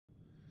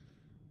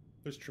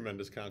There's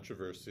tremendous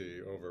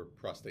controversy over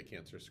prostate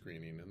cancer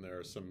screening, and there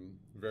are some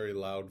very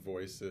loud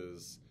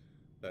voices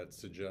that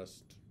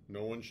suggest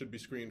no one should be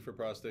screened for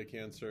prostate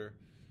cancer.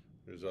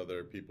 There's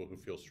other people who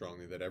feel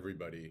strongly that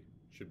everybody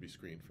should be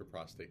screened for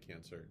prostate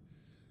cancer.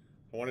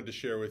 I wanted to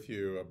share with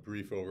you a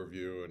brief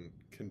overview and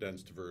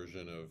condensed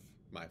version of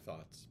my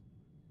thoughts.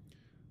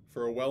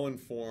 For a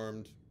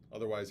well-informed,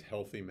 otherwise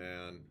healthy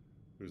man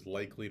who's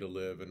likely to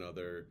live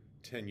another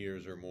 10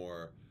 years or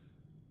more,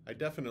 I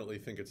definitely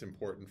think it's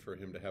important for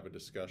him to have a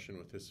discussion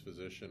with his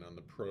physician on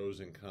the pros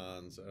and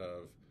cons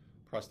of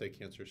prostate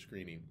cancer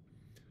screening.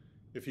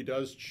 If he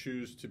does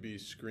choose to be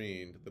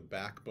screened, the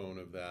backbone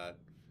of that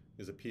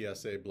is a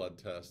PSA blood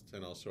test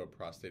and also a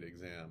prostate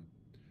exam.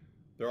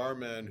 There are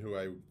men who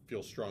I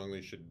feel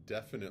strongly should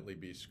definitely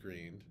be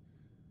screened,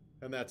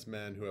 and that's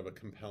men who have a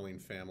compelling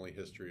family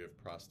history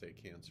of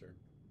prostate cancer,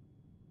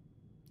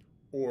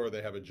 or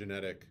they have a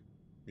genetic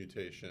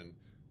mutation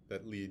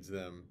that leads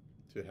them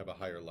to have a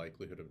higher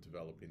likelihood of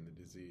developing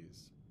the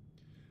disease.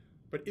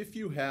 But if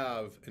you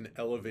have an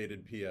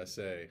elevated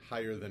PSA,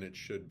 higher than it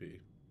should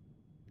be,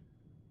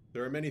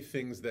 there are many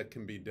things that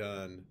can be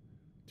done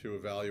to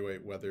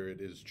evaluate whether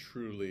it is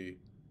truly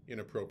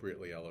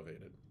inappropriately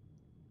elevated,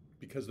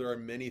 because there are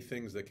many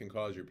things that can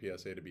cause your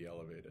PSA to be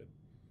elevated.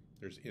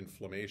 There's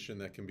inflammation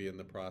that can be in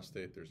the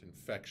prostate, there's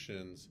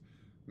infections,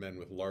 men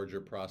with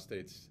larger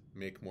prostates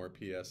make more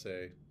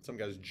PSA. Some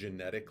guys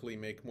genetically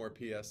make more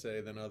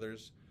PSA than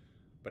others.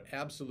 But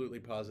absolutely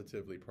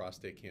positively,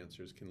 prostate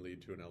cancers can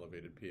lead to an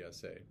elevated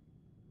PSA.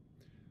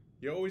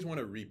 You always want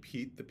to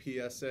repeat the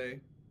PSA.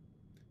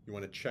 You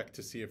want to check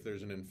to see if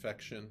there's an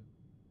infection.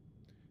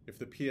 If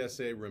the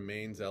PSA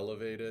remains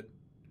elevated,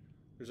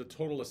 there's a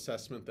total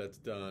assessment that's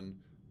done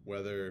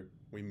whether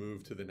we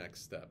move to the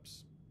next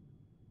steps.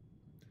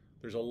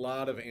 There's a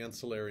lot of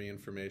ancillary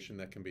information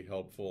that can be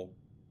helpful.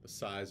 The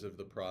size of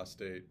the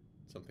prostate,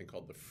 something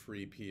called the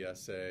free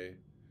PSA,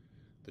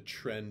 the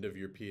trend of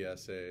your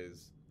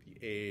PSAs,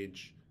 the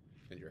age,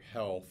 and your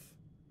health.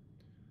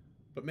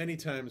 But many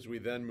times we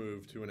then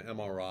move to an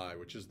MRI,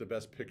 which is the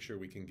best picture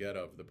we can get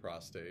of the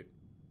prostate.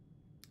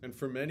 And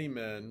for many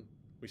men,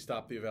 we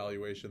stop the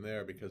evaluation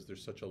there because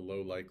there's such a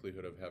low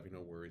likelihood of having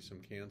a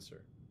worrisome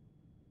cancer.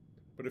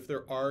 But if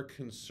there are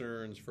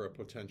concerns for a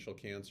potential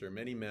cancer,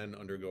 many men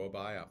undergo a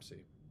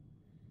biopsy.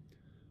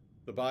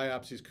 The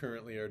biopsies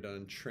currently are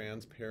done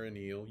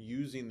transperineal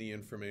using the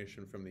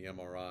information from the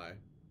MRI.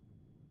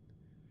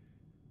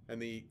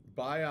 And the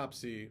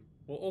biopsy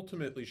will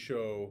ultimately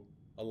show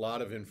a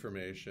lot of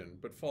information,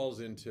 but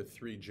falls into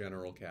three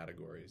general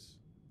categories.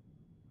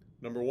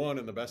 Number one,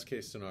 in the best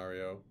case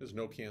scenario, is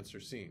no cancer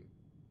seen.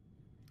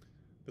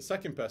 The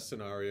second best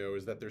scenario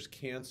is that there's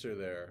cancer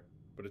there,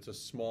 but it's a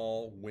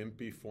small,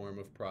 wimpy form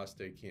of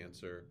prostate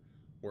cancer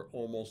where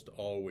almost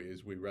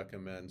always we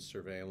recommend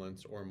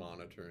surveillance or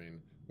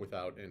monitoring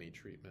without any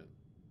treatment.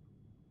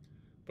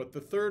 But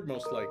the third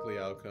most likely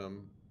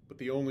outcome, but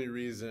the only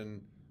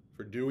reason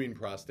for doing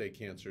prostate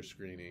cancer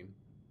screening,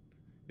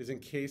 is in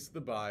case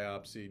the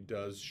biopsy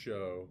does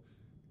show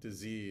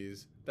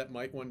disease that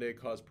might one day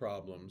cause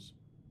problems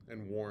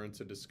and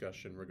warrants a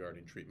discussion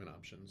regarding treatment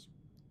options.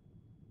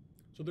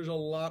 So there's a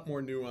lot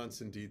more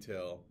nuance and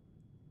detail,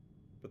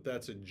 but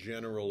that's a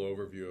general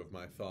overview of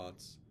my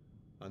thoughts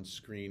on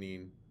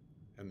screening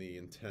and the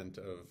intent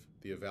of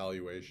the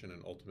evaluation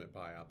and ultimate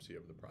biopsy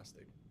of the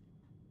prostate.